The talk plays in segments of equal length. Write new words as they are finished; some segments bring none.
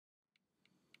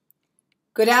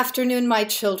Good afternoon, my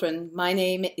children. My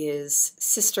name is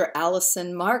Sister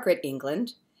Alison Margaret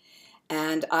England,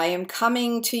 and I am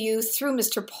coming to you through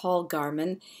Mr. Paul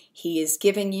Garman. He is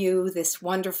giving you this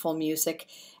wonderful music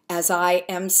as I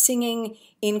am singing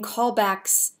in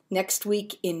callbacks next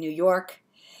week in New York.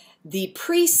 The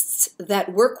priests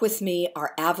that work with me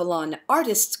are Avalon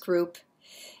Artists Group,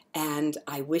 and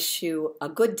I wish you a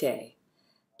good day.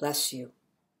 Bless you.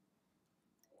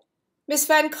 Miss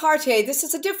Van Cartier, this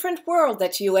is a different world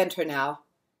that you enter now.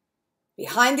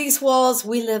 Behind these walls,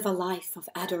 we live a life of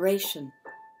adoration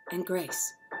and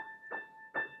grace.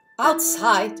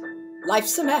 Outside,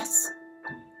 life's a mess.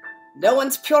 No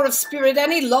one's pure of spirit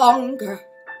any longer.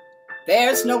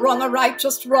 There's no wrong or right,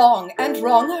 just wrong and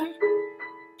wronger.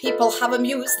 People have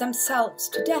amused themselves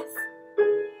to death.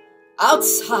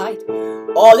 Outside,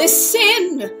 all is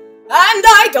sin, and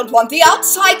I don't want the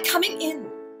outside coming in.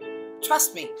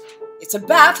 Trust me, it's a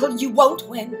battle you won't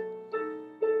win.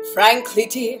 Frankly,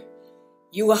 dear,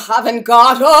 you haven't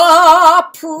got a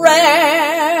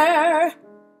prayer.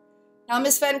 Now,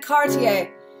 Miss Van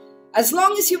Cartier, as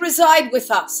long as you reside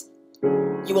with us,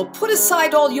 you will put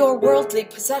aside all your worldly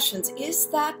possessions. Is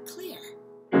that clear?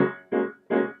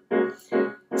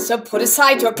 So put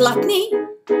aside your gluttony.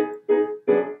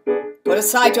 Put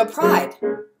aside your pride.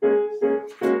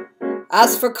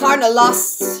 As for carnal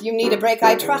lusts, you need a break,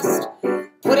 I trust.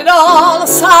 Put it all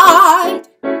aside.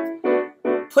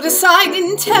 Put aside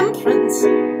intemperance,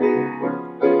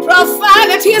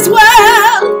 profanity as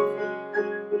well.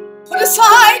 Put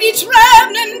aside each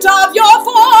remnant of your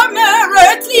former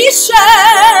earthly shell.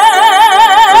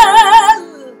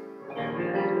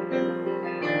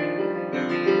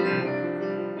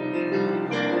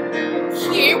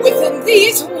 Here within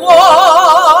these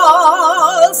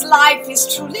walls, life is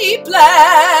truly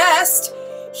blessed.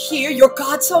 Here you're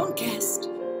God's own guest,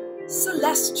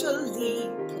 celestially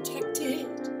protected.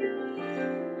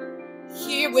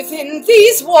 Here within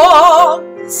these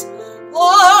walls,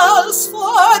 all's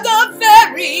for the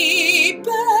very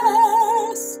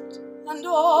best, and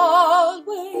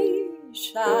always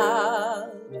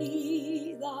shall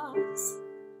be thus.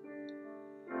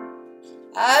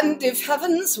 And if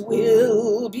heaven's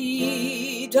will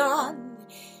be done,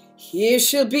 here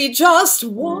shall be just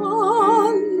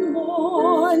one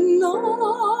more nun,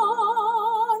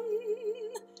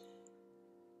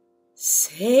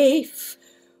 safe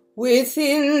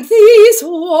within these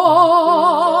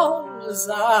walls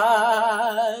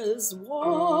as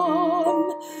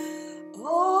one of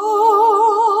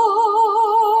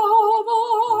us.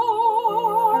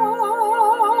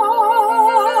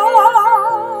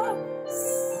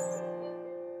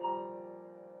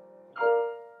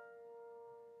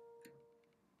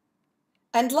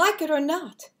 And like it or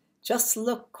not, just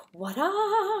look what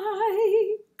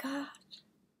I got.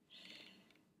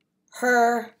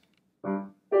 Her,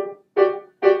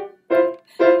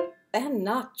 and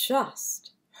not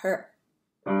just her.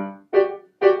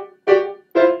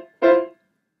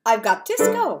 I've got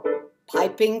disco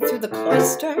piping through the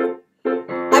cloister.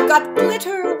 I've got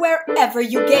glitter wherever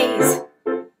you gaze.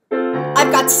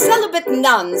 I've got celibate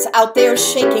nuns out there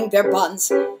shaking their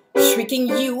buns, shrieking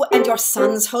you and your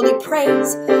son's holy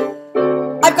praise.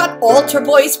 I've got altar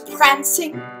boys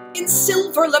prancing in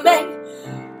silver lame,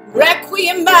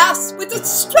 Requiem Mass with a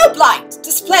strobe light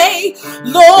display.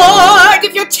 Lord,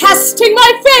 if you're testing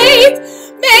my faith,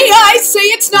 may I say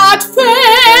it's not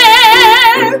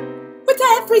fair. With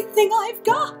everything I've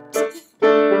got,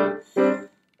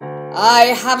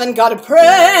 I haven't got a prayer.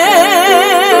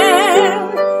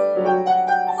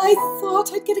 I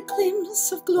thought I'd get a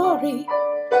glimpse of glory.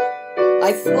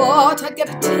 I thought I'd get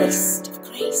a taste of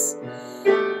grace.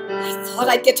 I thought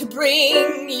I'd get to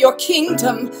bring your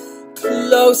kingdom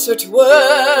closer to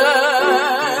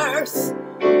earth.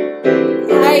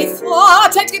 I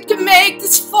thought I'd get to make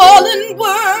this fallen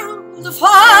world a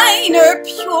finer,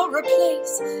 purer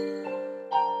place,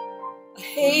 a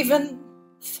haven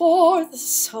for the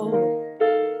soul,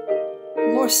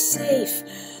 more safe,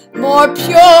 more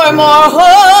pure, more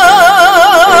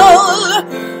whole.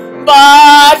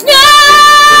 But now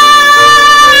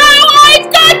I've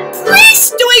got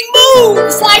priests doing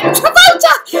moves like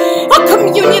Travolta, a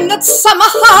communion that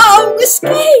somehow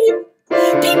escaped.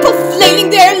 People flailing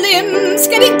their limbs,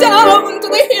 getting down to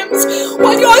the hymns,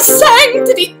 while your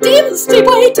sanctity dims day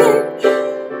by day.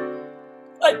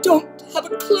 I don't have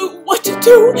a clue what to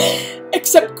do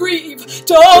except grieve,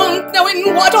 don't know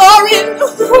in what or in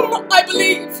whom I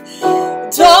believe.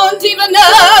 Don't even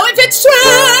know if it's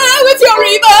true, if you're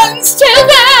even still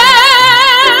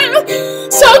there.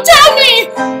 So tell me,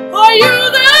 are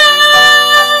you there?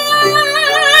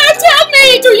 Tell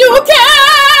me, do you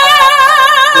care?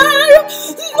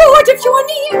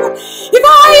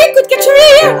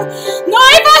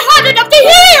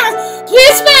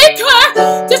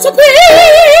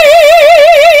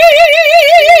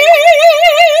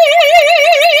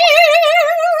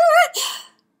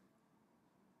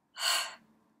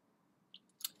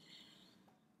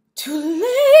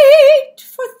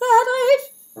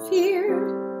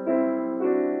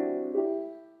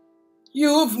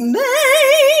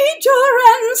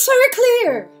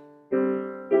 here.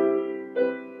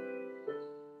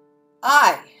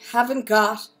 I haven't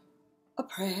got a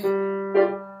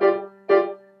prayer.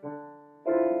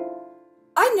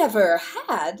 I never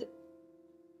had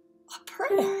a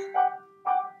prayer.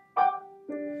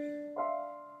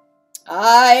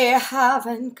 I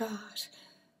haven't got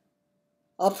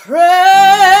a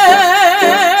prayer.